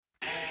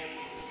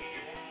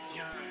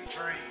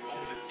YoungDray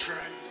on the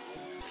track.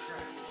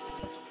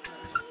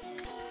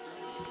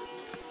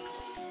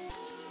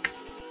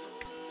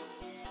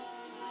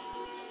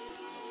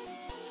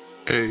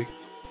 Hey.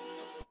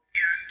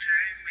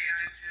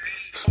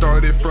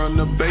 Started from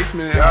the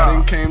basement, I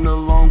done came a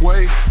long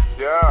way.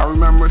 I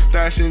remember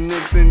stashing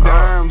nicks and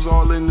dimes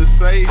all in the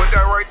safe. Put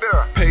that right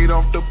there. Paid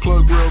off the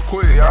plug real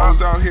quick. I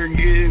was out here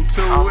getting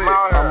to it.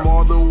 I'm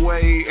all the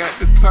way at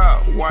the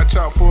top. Watch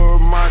out for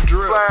my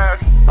drip.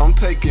 I'm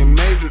taking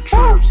major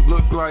trips.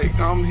 Look like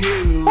I'm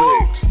hitting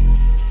licks.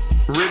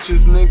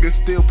 Richest niggas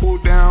still pull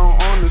down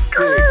on the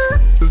six.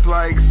 It's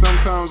like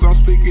sometimes I'm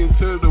speaking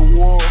to the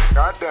wall.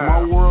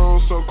 My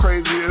world's so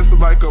crazy, it's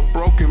like a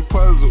broken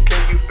puzzle.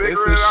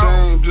 It's a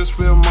shame, just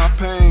feel my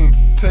pain.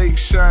 Take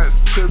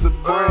shots to the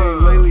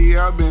brain. Lately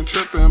I've been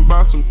tripping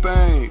about some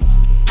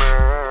things.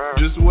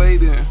 Just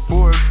waiting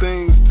for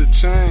things to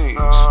change.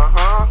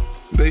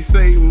 They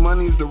say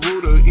money's the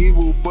root of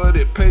evil, but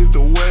it pays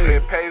the way.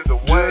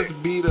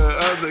 Just be the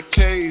other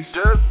case.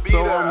 So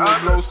I'ma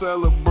go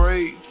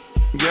celebrate.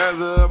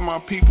 Gather up my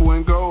people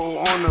and go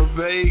on a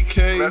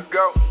vacay. Let's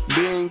go.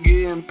 Been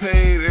getting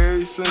paid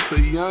ever since a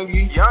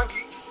youngie.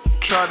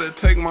 Try to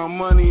take my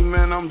money,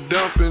 man, I'm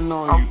dumping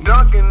on you. I'm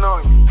dunking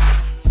on you.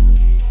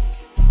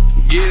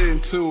 Get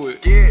into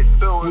it.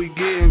 We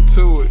get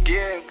into it.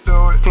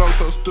 Flow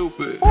so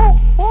stupid.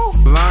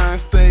 Line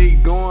stay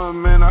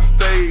going, man, I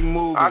stay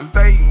moving.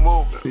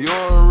 You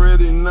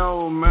already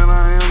know, man,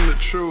 I am the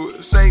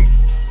truest.